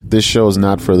This show is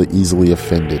not for the easily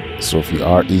offended. So if you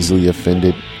are easily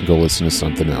offended, go listen to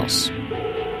something else.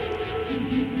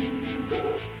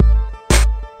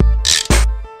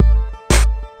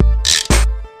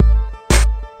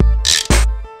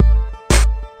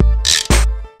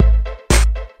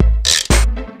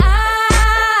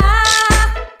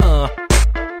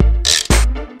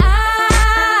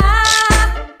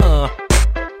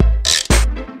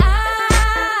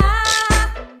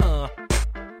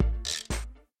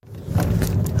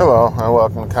 Hello, and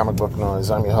welcome to Comic Book Noise.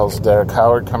 I'm your host, Derek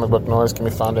Howard. Comic Book Noise can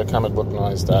be found at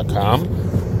comicbooknoise.com.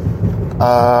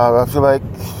 I feel like...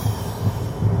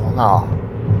 No.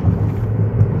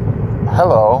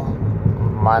 Hello,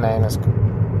 my name is...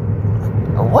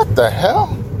 What the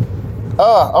hell?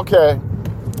 Oh, okay.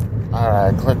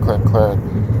 Alright, click.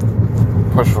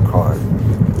 Push record.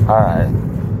 Alright.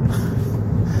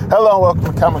 Hello, and welcome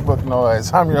to Comic Book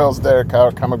Noise. I'm your host, Derek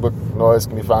Howard. Comic Book Noise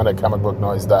can be found at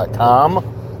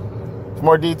comicbooknoise.com. For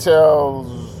more details,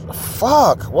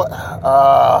 what?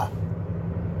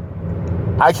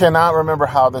 I cannot remember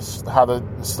how the start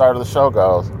of the show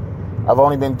goes. I've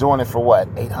only been doing it for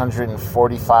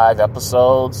 845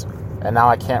 episodes, and now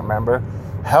I can't remember.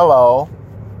 Hello.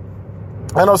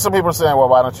 I know some people are saying, well,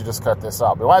 why don't you just cut this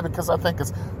out? But why? Because I think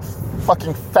it's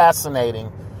fucking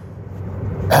fascinating.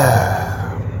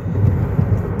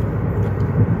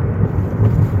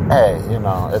 Hey,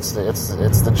 it's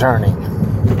the journey,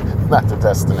 not the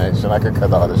destination. I could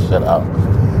cut all this shit out.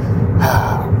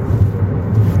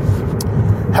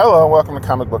 Hello, and welcome to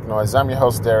Comic Book Noise. I'm your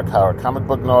host, Derek Howard. Comic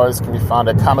Book Noise can be found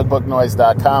at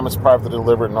comicbooknoise.com. It's part of the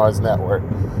Deliberate Noise Network.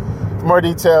 For more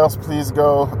details, please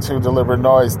go to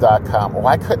deliberatenoise.com.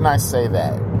 Why couldn't I say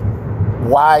that?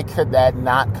 Why could that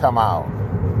not come out?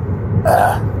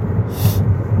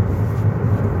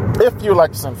 If you'd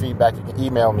like to send feedback, you can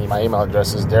email me. My email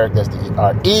address is Derek, that's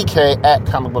DEREK, at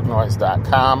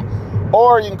comicbooknoise.com.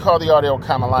 Or you can call the audio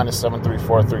comment line at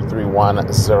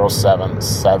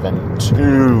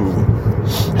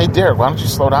 734-331-0772. Hey, Derek, why don't you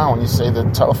slow down when you say the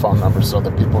telephone number so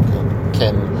that people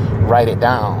can write it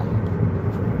down?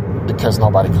 Because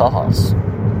nobody calls.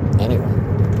 Anyway.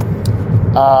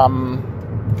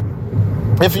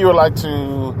 If you would like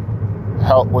to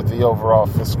help with the overall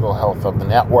fiscal health of the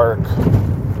network,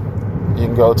 you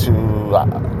can go to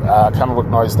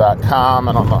comicbooknoise.com,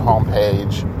 and on the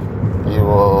homepage you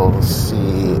will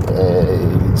see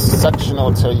a section that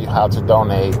will tell you how to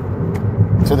donate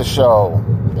to the show.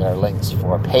 There are links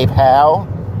for PayPal,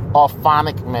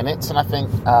 Auphonic Minutes, and I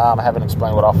think I haven't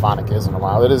explained what Auphonic is in a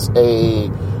while. It is a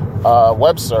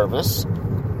web service.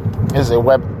 It is a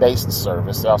web-based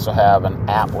service. They also have an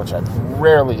app, which I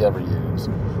rarely ever use.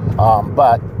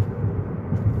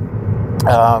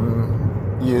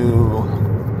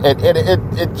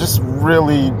 It just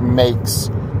really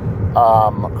makes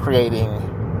creating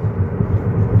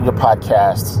your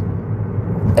podcast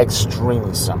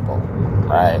extremely simple,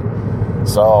 right?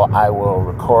 So I will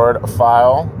record a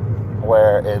file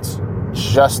where it's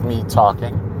just me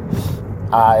talking.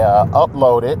 I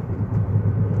upload it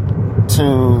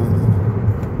to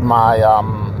my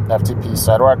FTP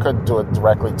site, or I could do it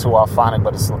directly to Auphonic,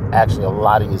 but it's actually a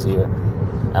lot easier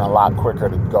and a lot quicker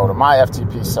to go to my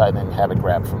FTP site and have it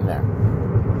grabbed from there.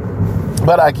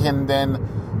 But I can then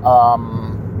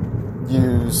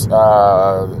use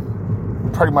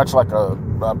pretty much like a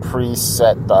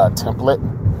preset template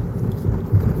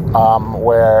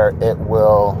where it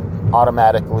will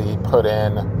automatically put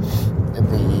in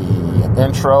the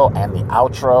intro and the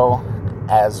outro,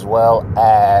 as well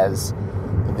as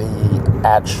the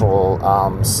actual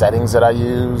settings that I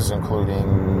use,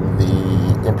 including the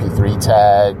MP3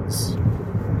 tags,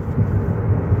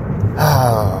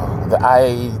 the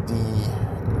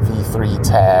IDV3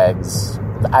 tags,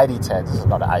 the ID tags,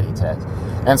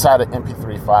 inside the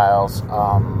MP3 files,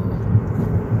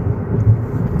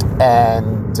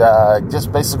 and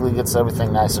just basically gets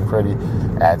everything nice and pretty.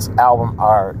 Adds album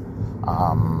art.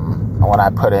 When I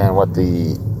put in what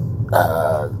the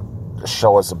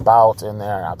show is about in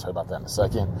there, and I'll tell you about that in a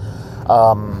second.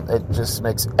 It just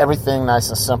makes everything nice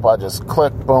and simple. I just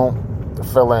click, boom,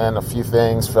 fill in a few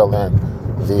things, fill in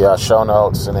the show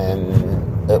notes, and then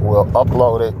it will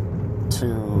upload it to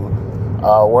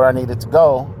where I need it to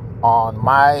go on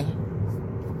my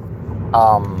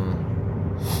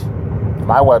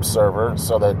my web server,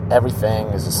 so that everything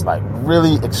is just like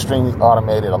really extremely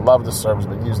automated. I love the service,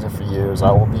 been using it for years.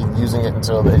 I will be using it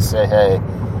until they say, hey,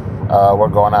 we're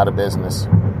going out of business.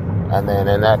 And then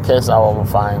in that case, I will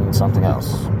find something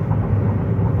else.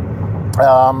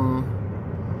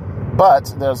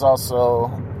 But there's also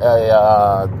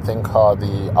a thing called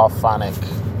the Auphonic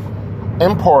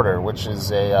Importer, which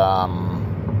is a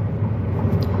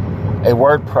a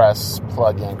WordPress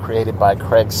plugin created by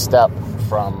Craig Stepp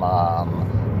from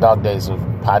Dog Days of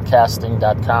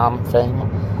Podcasting.com fame,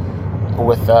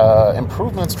 with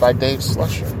improvements by Dave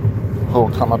Slusher, who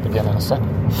will come up again in a second.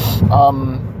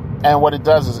 And what it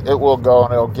does is it will go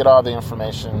and it'll get all the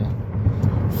information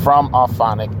from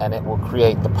Auphonic, and it will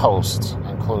create the post,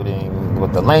 including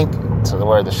with the link to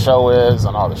where the show is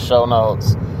and all the show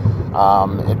notes.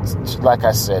 It's like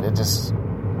I said, it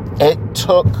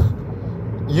took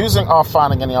using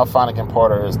Auphonic, and the Auphonic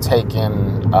importer is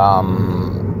taking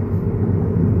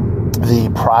the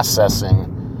processing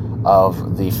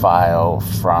of the file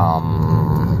from,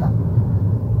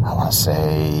 I want to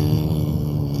say,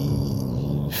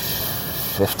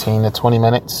 15 to 20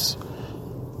 minutes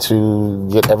to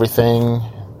get everything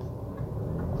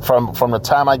from the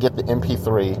time I get the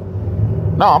MP3.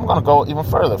 No, I'm going to go even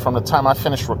further. From the time I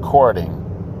finish recording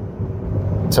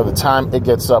to the time it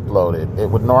gets uploaded, it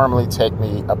would normally take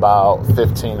me about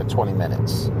 15 to 20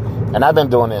 minutes. And I've been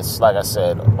doing this, like I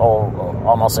said,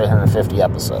 almost 850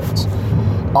 episodes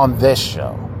on this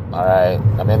show. All right.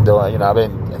 I've been doing, I've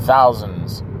been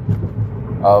thousands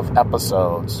of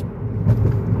episodes.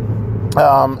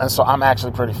 And so I'm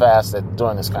actually pretty fast at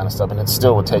doing this kind of stuff. And it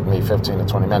still would take me 15 to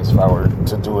 20 minutes if I were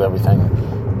to do everything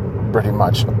pretty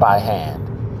much by hand.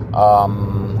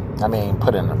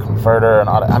 Put in a converter and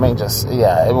all that.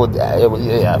 It would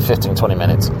 15, 20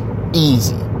 minutes.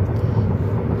 Easy.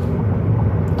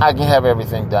 I can have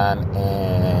everything done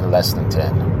in less than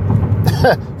 10.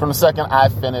 From the second I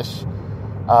finish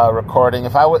recording,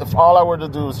 if all I were to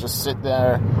do is just sit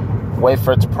there, wait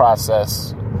for it to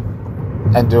process,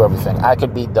 and do everything, I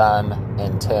could be done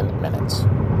in 10 minutes. All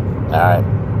right.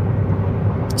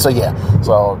 So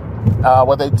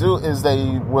what they do is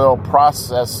they will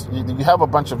process. You have a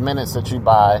bunch of minutes that you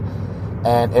buy,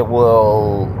 and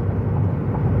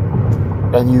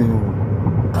you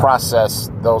process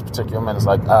those particular minutes.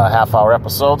 Like half-hour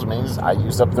episodes means I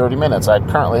used up 30 minutes. I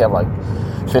currently have like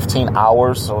 15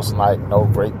 hours, so it's like no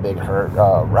great big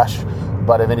rush.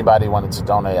 But if anybody wanted to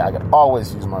donate, I could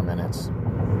always use more minutes.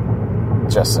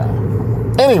 Just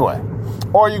saying. Anyway,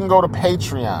 or you can go to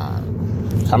Patreon.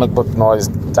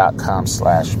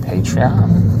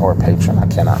 comicbooknoise.com/Patreon or Patreon, I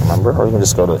cannot remember. Or you can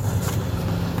just go there.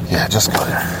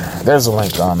 There's a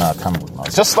link on Comic Book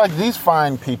Noise. Just like these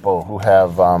fine people who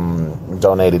have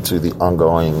donated to the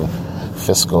ongoing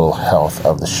fiscal health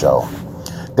of the show.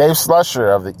 Dave Slusher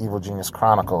of the Evil Genius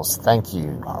Chronicles, thank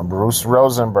you. Bruce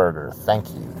Rosenberger, thank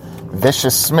you.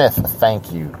 Vicious Smith,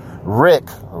 thank you. Rick,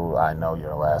 who I know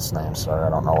your last name, sir. I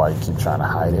don't know why you keep trying to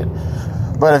hide it.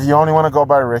 But if you only want to go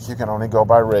by Rick, you can only go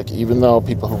by Rick, even though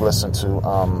people who listen to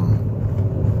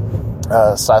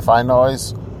Sci-Fi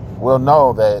Noise will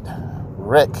know that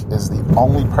Rick is the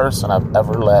only person I've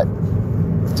ever let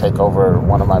take over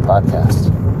one of my podcasts.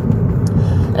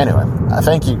 Anyway,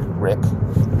 thank you, Rick.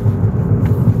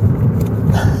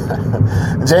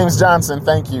 James Johnson,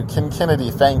 thank you. Ken Kennedy,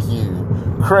 thank you.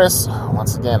 Chris,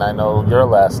 once again, I know your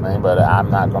last name, but I'm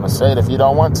not going to say it if you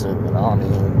don't want to.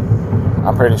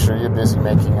 I'm pretty sure you're busy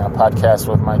making a podcast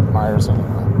with Mike Myers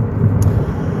anyway.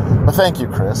 But thank you,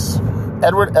 Chris.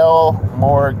 Edward L.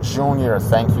 Moore Jr.,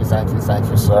 thank you, sir.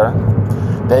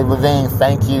 Dave Levine,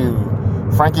 thank you.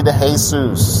 Frankie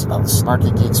DeJesus of the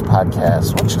Snarky Geeks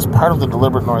podcast, which is part of the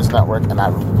Deliberate Noise Network, and I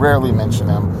rarely mention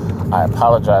him. I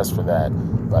apologize for that,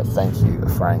 but thank you,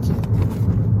 Frankie.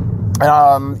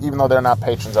 Even though they're not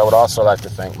patrons, I would also like to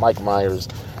thank Mike Myers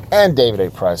and David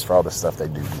A. Price for all the stuff they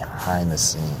do behind the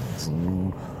scenes.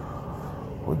 You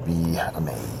would be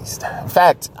amazed. In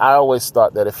fact, I always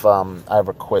thought that if I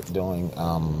ever quit doing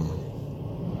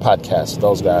podcasts,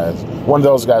 one of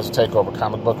those guys would take over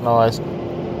Comic Book Noise.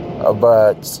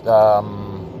 But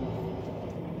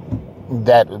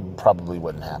that probably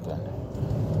wouldn't happen.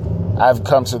 I've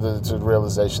come to the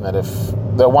realization that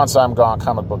once I'm gone,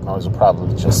 Comic Book Noise will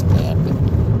probably just end.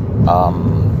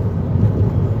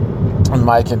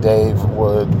 Mike and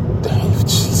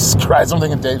Jesus Christ, I'm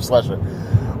thinking Dave Slusher.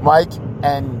 Mike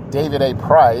and David A.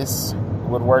 Price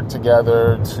would work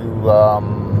together to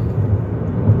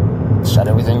shut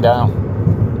everything down.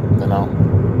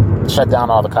 Shut down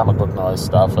all the Comic Book Noise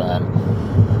stuff and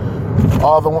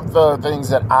all the things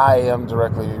that I am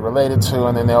directly related to,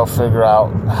 and then they'll figure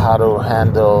out how to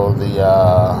handle the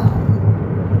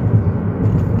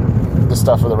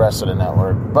stuff for the rest of the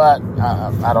network. But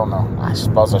I don't know. I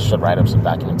suppose I should write up some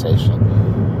documentation,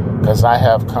 because I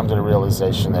have come to the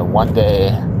realization that one day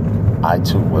I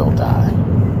too will die.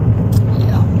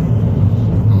 Yeah.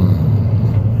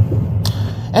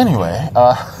 Anyway,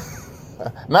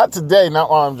 not today,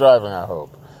 not while I'm driving, I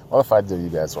hope. Well, if I do, you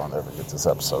guys won't ever get this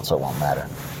episode, so it won't matter.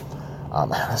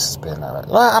 This has been,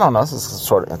 I don't know, this is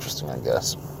sort of interesting, I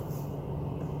guess.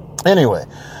 Anyway,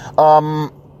 I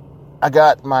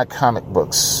got my comic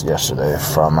books yesterday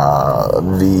from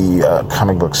the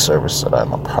comic book service that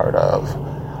I'm a part of.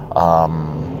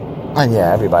 And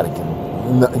yeah, everybody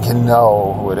can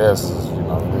know who it is. You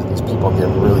know, these people get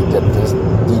really deep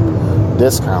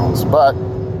discounts, but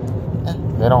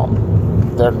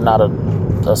they're not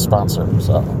a sponsor,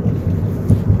 so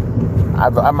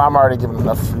I'm already giving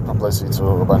enough free publicity to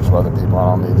a bunch of other people.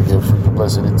 I don't need to give free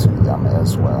publicity to them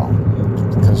as well,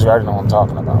 because you already know what I'm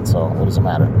talking about, so what does it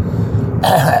matter?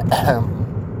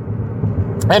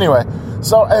 Anyway,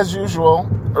 so as usual,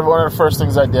 one of the first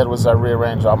things I did was I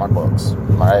rearranged all my books,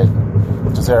 right?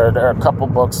 Because there are a couple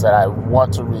books that I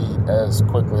want to read as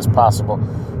quickly as possible,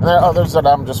 and there are others that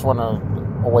I'm just want to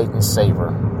wait and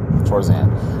savor towards the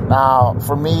end. Now,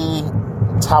 for me,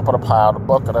 top of the pile, the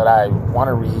book that I want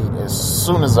to read as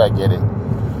soon as I get it,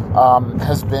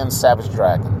 has been Savage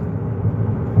Dragon.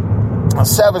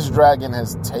 Savage Dragon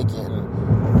has taken,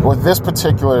 with this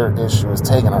particular issue, has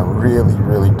taken a really,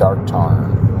 really dark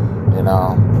turn. You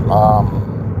know,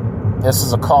 this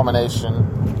is a culmination.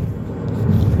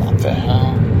 What the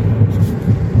hell?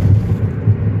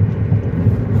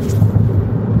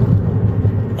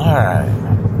 Alright.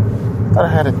 I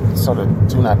had it sort of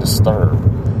do not disturb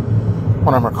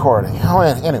when I'm recording. Oh,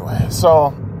 anyway,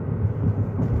 so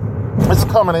it's a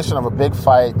culmination of a big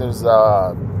fight. There's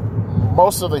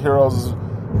most of the heroes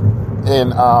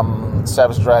in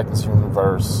Savage Dragon's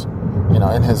universe, you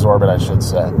know, in his orbit, I should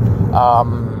say,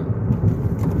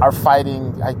 are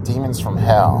fighting like demons from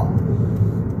hell.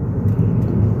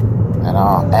 You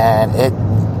know, and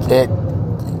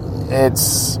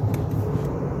it's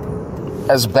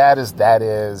as bad as that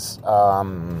is.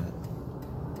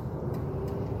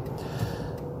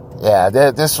 Yeah,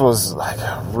 this was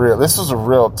a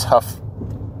real tough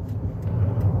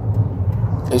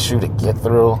issue to get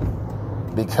through,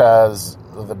 because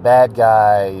the bad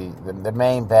guy, the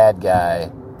main bad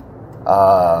guy,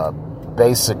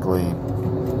 basically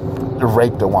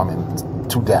raped a woman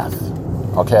to death.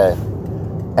 Okay,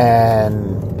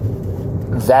 and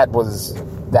that was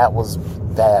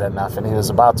bad enough, and he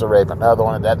was about to rape another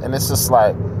one, and it's just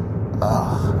like,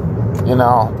 you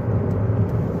know.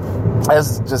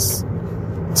 It's just,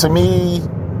 to me,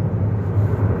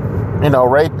 you know,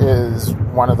 rape is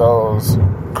one of those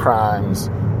crimes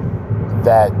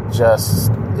that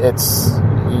just,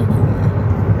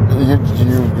 you're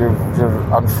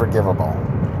unforgivable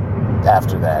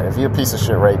after that. If you're a piece of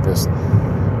shit rapist,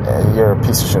 you're a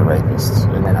piece of shit rapist.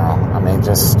 You know, I mean,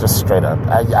 just straight up.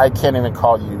 I can't even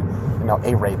call you, you know,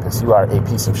 a rapist. You are a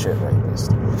piece of shit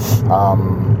rapist.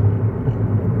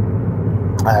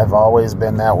 I have always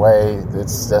been that way.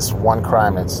 That's one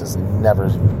crime that's just never.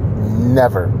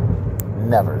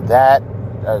 That,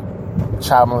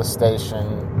 child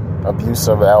molestation, abuse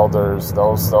of elders,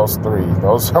 those three.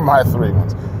 Those are my three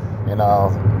ones. You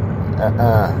know,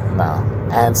 no.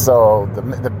 And so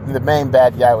the main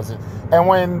bad guy was it. And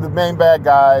when the main bad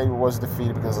guy was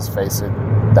defeated, because let's face it,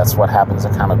 that's what happens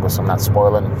in comic books. I'm not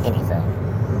spoiling anything.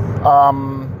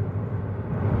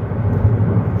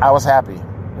 I was happy,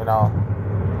 you know.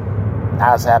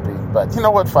 I was happy, but you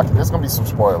know what? Fuck it. There's gonna be some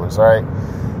spoilers, all right?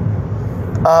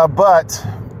 But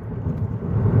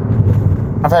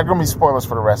I've had gonna be spoilers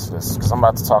for the rest of this, because I'm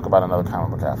about to talk about another comic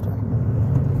book after.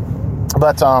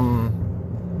 But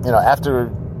you know, after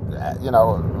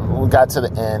we got to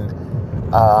the end,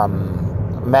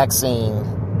 Maxine,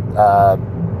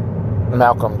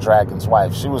 Malcolm Dragon's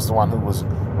wife, she was the one who was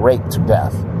raped to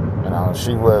death. You know,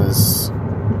 she was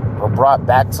brought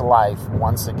back to life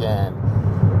once again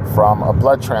from a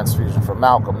blood transfusion from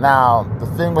Malcolm. Now, the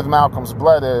thing with Malcolm's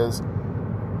blood is,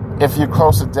 if you're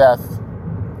close to death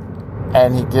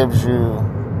and he gives you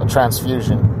a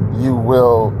transfusion, you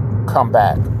will come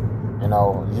back. You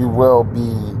know, you will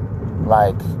be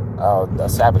like a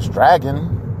Savage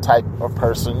Dragon type of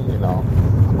person, you know,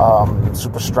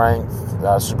 super strength,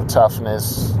 super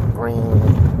toughness,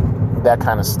 green, that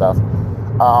kind of stuff.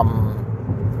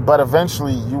 But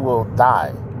eventually you will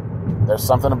die. There's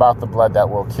something about the blood that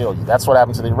will kill you. That's what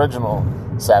happened to the original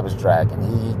Savage Dragon.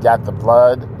 He got the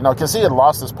blood, you know, because he had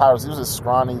lost his powers. He was a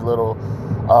scrawny little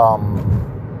All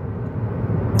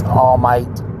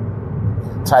Might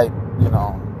type, you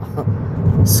know,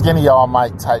 skinny All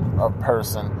Might type of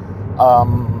person.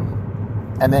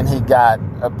 And then he got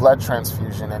a blood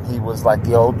transfusion, and he was like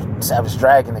the old Savage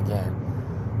Dragon again.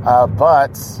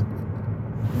 But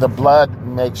the blood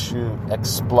makes you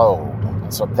explode.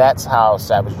 So that's how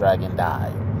Savage Dragon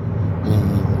died. He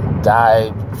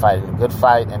died fighting a good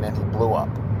fight, and then he blew up.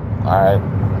 All right.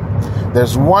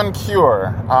 There's one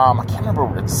cure. I can't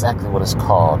remember exactly what it's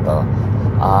called, though.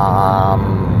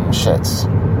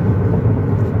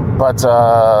 But,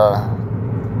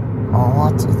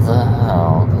 what the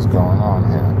hell is going on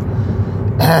here?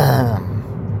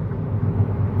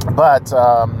 But,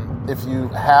 if you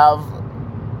have,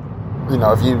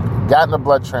 if you've gotten a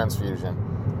blood transfusion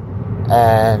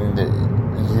and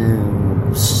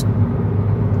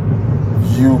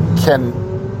you can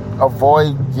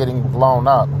avoid getting blown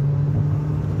up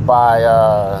by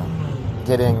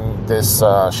getting this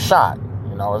shot.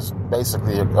 It's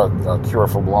basically a cure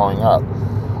for blowing up.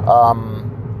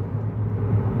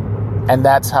 And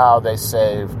that's how they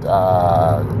saved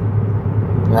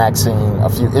Maxine a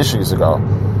few issues ago.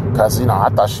 Because, I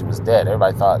thought she was dead.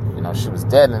 Everybody thought, she was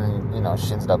dead, and then,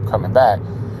 she ended up coming back.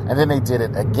 And then they did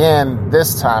it again,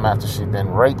 this time after she'd been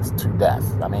raped to death.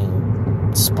 I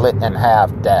mean, split in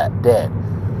half, dead.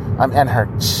 And her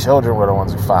children were the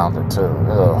ones who found her, too.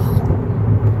 Ugh.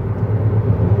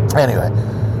 Anyway,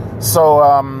 so,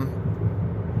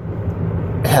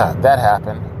 that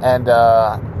happened. And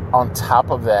on top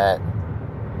of that,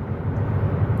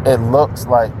 it looked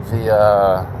like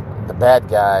the bad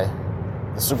guy,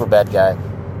 the super bad guy,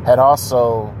 had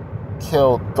also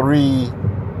killed 3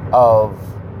 of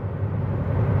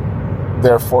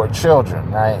their 4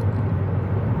 children, right?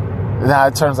 Now,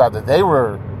 it turns out that they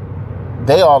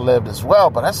all lived as well,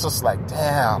 but that's just like,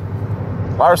 damn,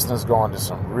 Larson is going to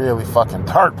some really fucking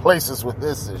dark places with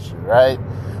this issue, right?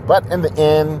 But in the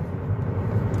end,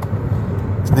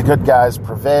 the good guys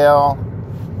prevail,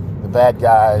 the bad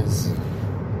guys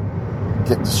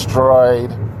get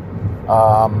destroyed,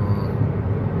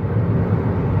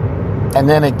 and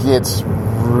then it gets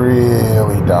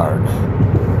really dark,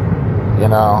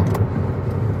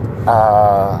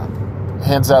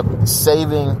 He ends up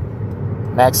saving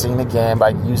Maxine again by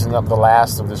using up the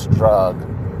last of this drug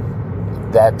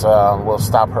that will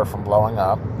stop her from blowing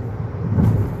up.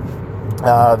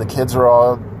 The kids are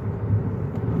all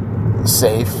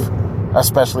safe,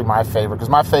 especially my favorite, because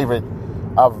my favorite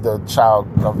of the child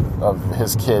of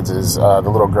his kids is the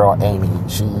little girl Amy.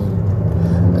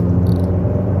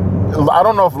 I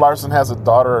don't know if Larson has a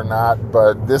daughter or not,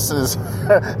 but this is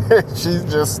she's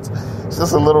just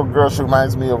a little girl. She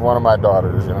reminds me of one of my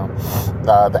daughters,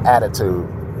 the attitude.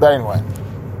 But anyway,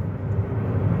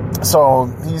 so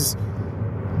he's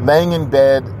laying in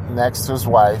bed next to his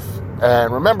wife,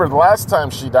 and remember, the last time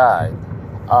she died,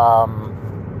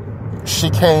 she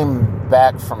came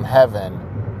back from heaven,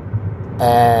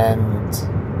 and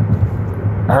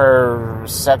her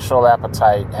sexual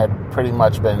appetite had pretty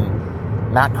much been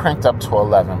not cranked up to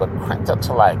 11, but cranked up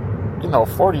to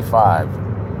 45.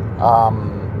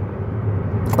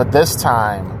 But this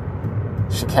time,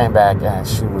 she came back and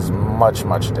she was much,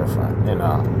 much different.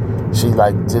 She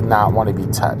did not want to be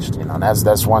touched. And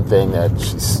that's one thing that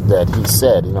he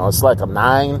said. It's like a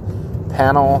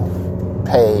 9-panel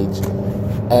page,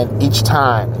 and each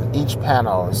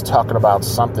panel is talking about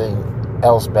something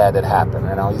else bad that happened.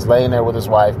 He's laying there with his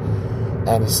wife,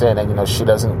 and he's saying that she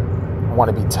doesn't want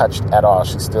to be touched at all.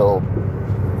 She still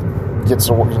gets,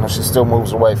 she still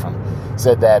moves away from him.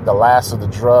 Said that the last of the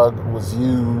drug was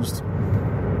used,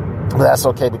 but that's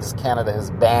okay because Canada has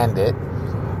banned it.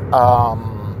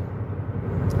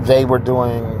 They were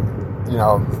doing,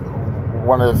 there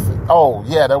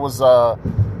was a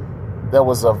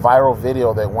viral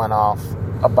video that went off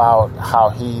about how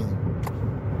he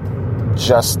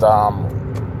just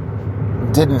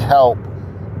didn't help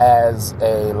as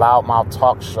a loudmouth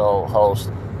talk show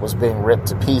host was being ripped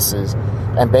to pieces.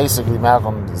 And basically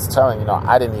Malcolm is telling,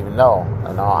 I didn't even know.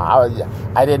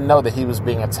 I didn't know that he was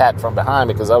being attacked from behind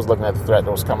because I was looking at the threat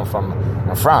that was coming from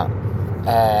in front.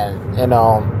 And, and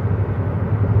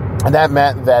that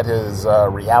meant that his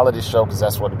reality show, because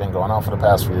that's what had been going on for the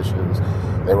past few issues,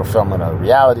 they were filming a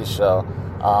reality show.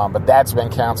 But that's been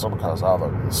canceled because all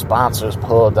the sponsors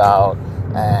pulled out,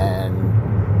 and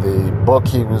the book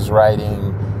he was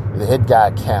writing, it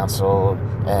got canceled,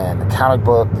 and the comic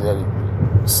book that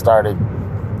started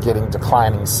getting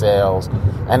declining sales,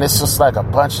 and it's just like a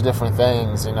bunch of different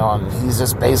things, and he's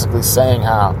just basically saying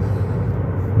how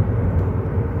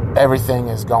everything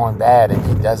is going bad and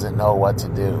he doesn't know what to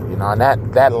do, and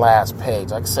that last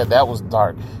page, like I said, that was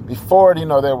dark. Before it,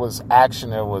 there was action,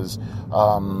 there was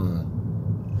a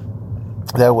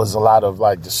lot of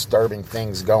disturbing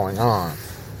things going on,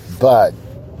 but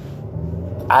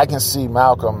I can see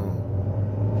Malcolm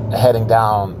heading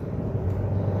down,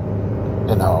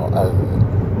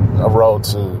 a road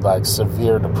to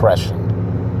severe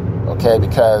depression, okay,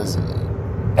 because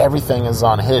everything is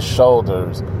on his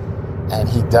shoulders, and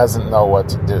he doesn't know what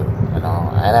to do,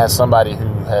 And as somebody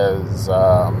who has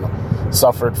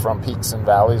suffered from peaks and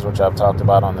valleys, which I've talked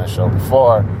about on this show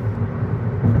before,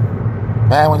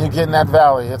 man, when you get in that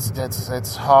valley,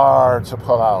 it's hard to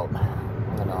pull out,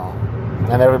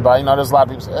 And everybody, there's a lot of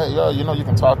people say, hey, yo, you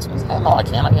can talk to me. No, I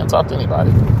can't talk to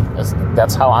anybody.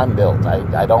 That's how I'm built.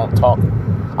 I don't talk.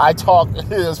 I talk.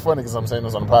 It's funny because I'm saying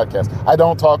this on the podcast. I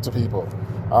don't talk to people.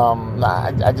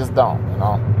 I just don't,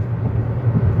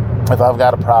 If I've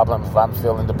got a problem, if I'm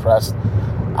feeling depressed,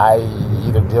 I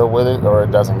either deal with it or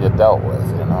it doesn't get dealt with,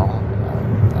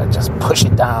 I just push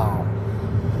it down.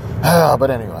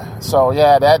 But anyway, so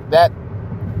yeah, that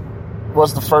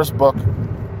was the first book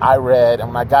I read, and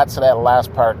when I got to that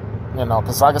last part,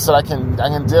 because like I said, I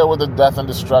can deal with the death and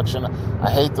destruction. I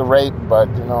hate the rape, but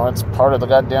it's part of the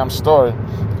goddamn story.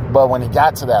 But when he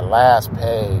got to that last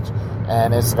page,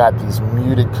 and it's got these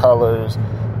muted colors,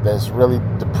 this really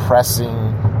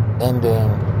depressing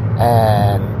ending,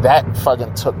 and that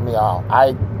fucking took me out.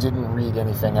 I didn't read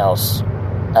anything else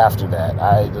after that.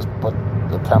 I just put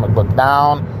the comic book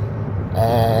down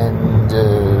and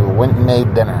went and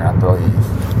made dinner, I believe.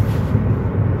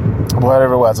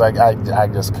 Whatever it was, I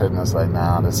just couldn't. It's like, I'm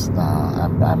not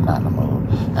in the mood.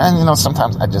 And,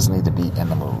 sometimes I just need to be in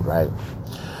the mood, right?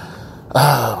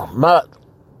 But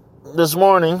this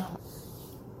morning,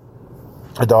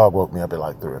 a dog woke me up at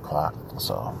like 3 o'clock,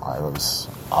 so I was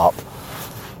up.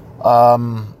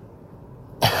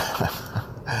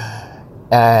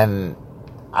 And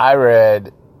I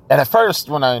read, and at first,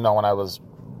 when I was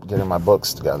getting my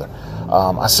books together,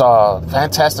 I saw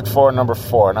Fantastic Four number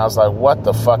 4, and I was like, what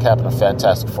the fuck happened to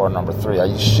Fantastic Four number 3? Are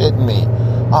you shitting me?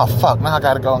 Oh, fuck, now I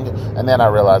gotta go and then I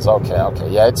realized, okay,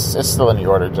 yeah, it's still in the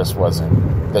order, it just wasn't,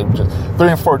 3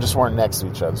 and 4 just weren't next to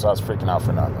each other, so I was freaking out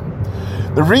for nothing.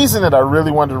 The reason that I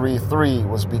really wanted to read 3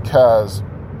 was because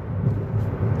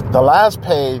the last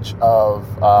page of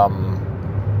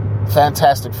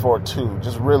Fantastic Four 2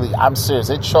 just really, I'm serious,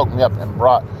 it choked me up and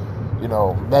brought,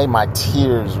 made my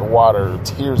tears water,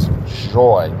 tears of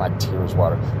joy,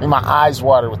 made my eyes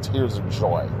water with tears of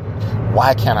joy.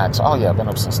 Why can't I oh yeah, I've been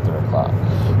up since 3 o'clock.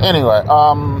 Anyway,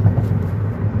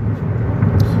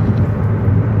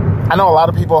 I know a lot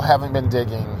of people haven't been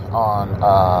digging on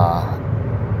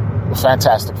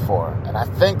Fantastic Four, and I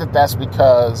think that's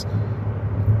because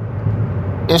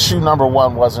issue number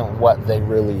 1 wasn't what they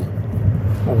really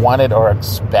wanted or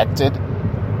expected,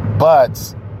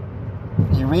 but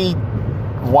you read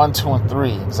 1, 2, and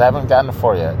 3, because I haven't gotten to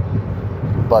 4 yet,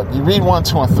 but you read 1,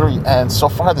 2, and 3, and so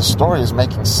far the story is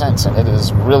making sense, and it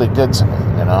is really good to me,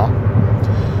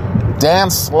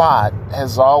 Dan Slott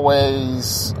has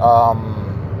always,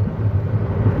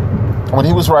 when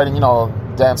he was writing,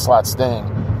 Dan Slott's thing,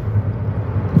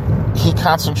 he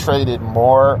concentrated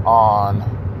more on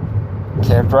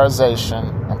characterization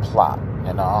and plot,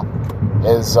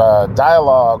 His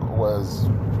dialogue was,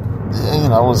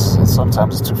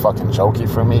 sometimes it's too fucking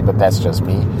jokey for me, but that's just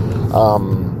me.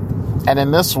 And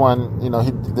in this one,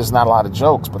 there's not a lot of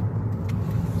jokes, but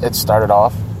it started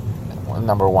off,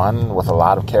 number 1, with a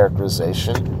lot of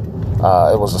characterization.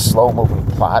 It was a slow-moving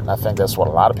plot, and I think that's what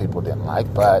a lot of people didn't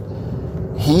like, but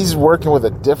he's working with a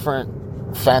different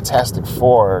Fantastic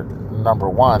Four number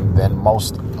 1 than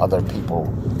most other people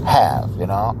have,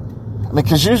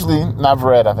 because usually, and I've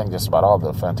read, I think, just about all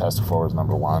the Fantastic Four's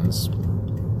number 1s.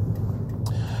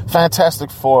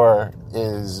 Fantastic Four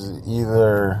is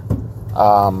either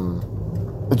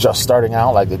just starting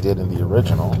out like they did in the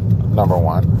original number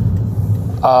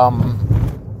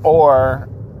 1, or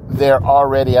they're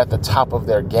already at the top of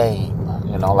their game,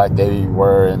 like they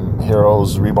were in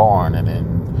Heroes Reborn and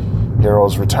in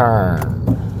Heroes Return.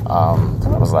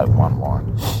 There was like one more,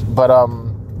 but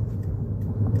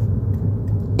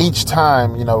each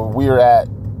time, we're at,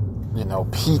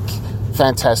 peak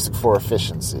Fantastic Four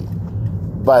efficiency.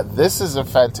 But this is a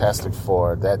Fantastic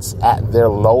Four that's at their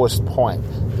lowest point.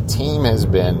 The team has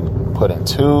been put in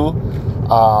 2.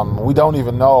 We don't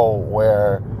even know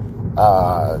where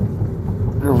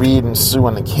Reed and Sue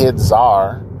and the kids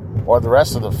are, or the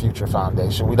rest of the Future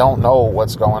Foundation. We don't know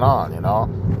what's going on,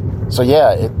 So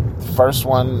yeah, the first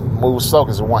one moves slow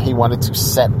because he wanted to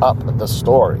set up the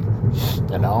story,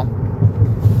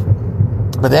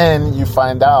 But then you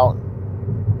find out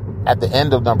at the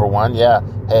end of number 1,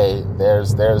 hey,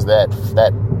 there's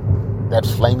that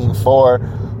flaming 4,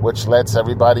 which lets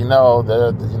everybody know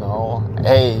that,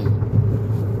 hey,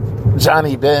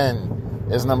 Johnny Ben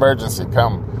is an emergency,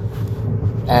 come.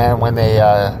 And when they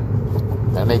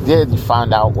did, you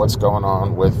find out what's going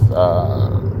on with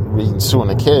Reed and Sue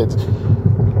and the kids.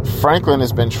 Franklin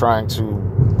has been trying to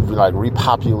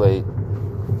repopulate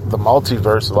the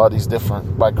multiverse of all these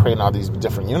different, by creating all these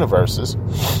different universes.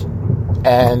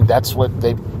 And that's what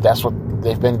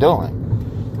they've been doing.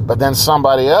 But then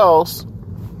somebody else,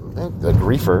 I think the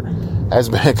griefer, has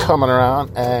been coming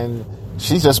around, and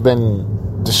she's just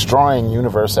been destroying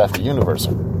universe after universe.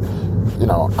 You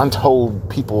know, untold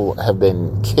people have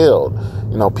been killed.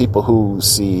 You know, people who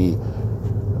see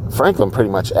Franklin pretty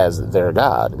much as their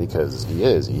god, because he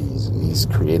is. He's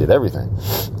created everything.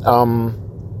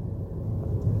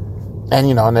 And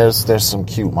you know, and there's some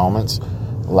cute moments,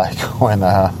 like when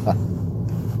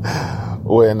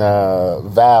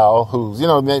Val, who's, you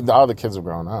know, all the kids are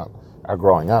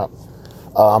growing up.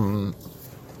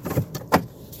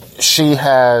 She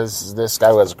has this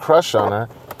guy who has a crush on her,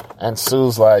 and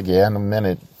Sue's like, yeah, in a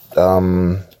minute,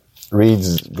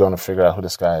 Reed's going to figure out who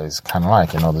this guy is kind of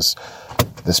like, you know, this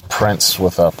prince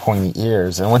with pointy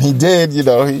ears. And when he did, you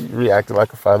know, he reacted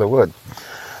like a father would.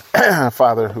 A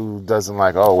father who doesn't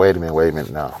like, oh, wait a minute,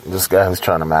 no. This guy who's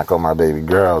trying to mack on my baby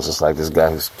girl is just like this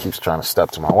guy who keeps trying to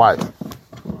step to my wife.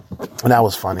 And that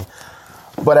was funny.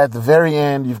 But at the very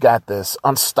end, you've got this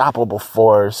unstoppable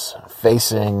force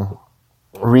facing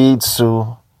Reed,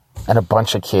 Sue, and a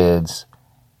bunch of kids.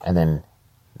 And then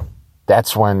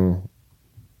that's when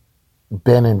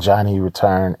Ben and Johnny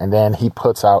return. And then he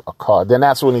puts out a call. Then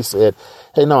that's when he said,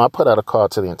 hey, no, I put out a call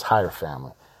to the entire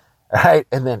family. All right.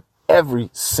 And then every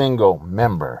single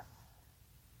member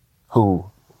who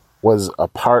was a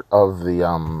part of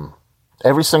the,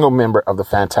 every single member of the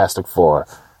Fantastic Four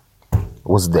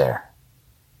was there.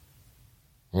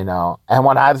 You know, and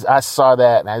when I saw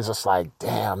that, and I was just like,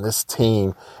 damn, this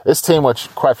team,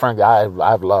 which quite frankly,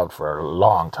 I've loved for a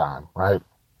long time, right?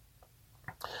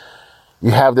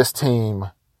 You have this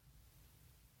team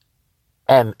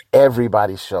and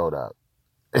everybody showed up,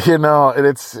 you know,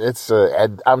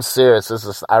 and I'm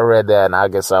serious. I read that and I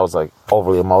guess I was like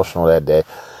overly emotional that day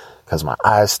because my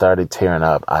eyes started tearing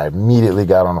up. I immediately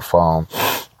got on the phone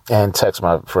and texted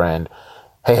my friend,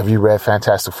 hey, have you read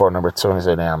Fantastic Four #2? And he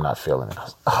said, nah, I'm not feeling it. I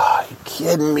was, oh, you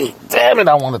kidding me? Damn it,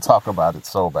 I want to talk about it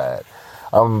so bad.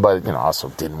 But, you know, also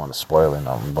didn't want to spoil it.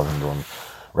 I wasn't doing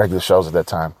regular shows at that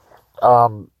time.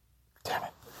 Damn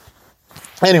it.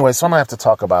 Anyway, so I'm going to have to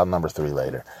talk about #3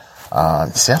 later.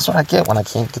 See, that's what I get when I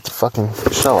can't get the fucking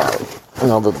show out. You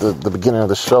know, the beginning of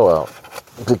the show out.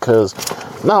 Because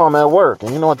now I'm at work.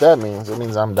 And you know what that means? It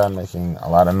means I'm done making a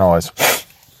lot of noise.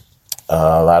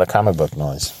 A lot of comic book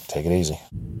noise. Take it easy.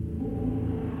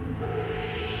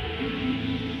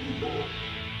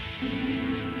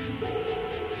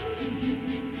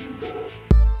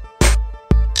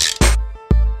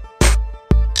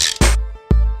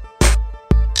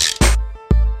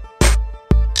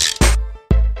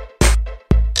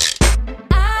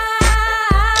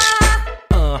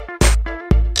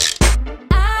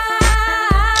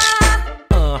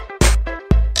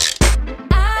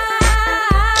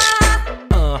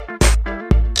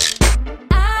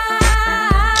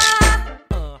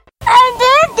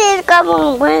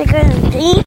 Como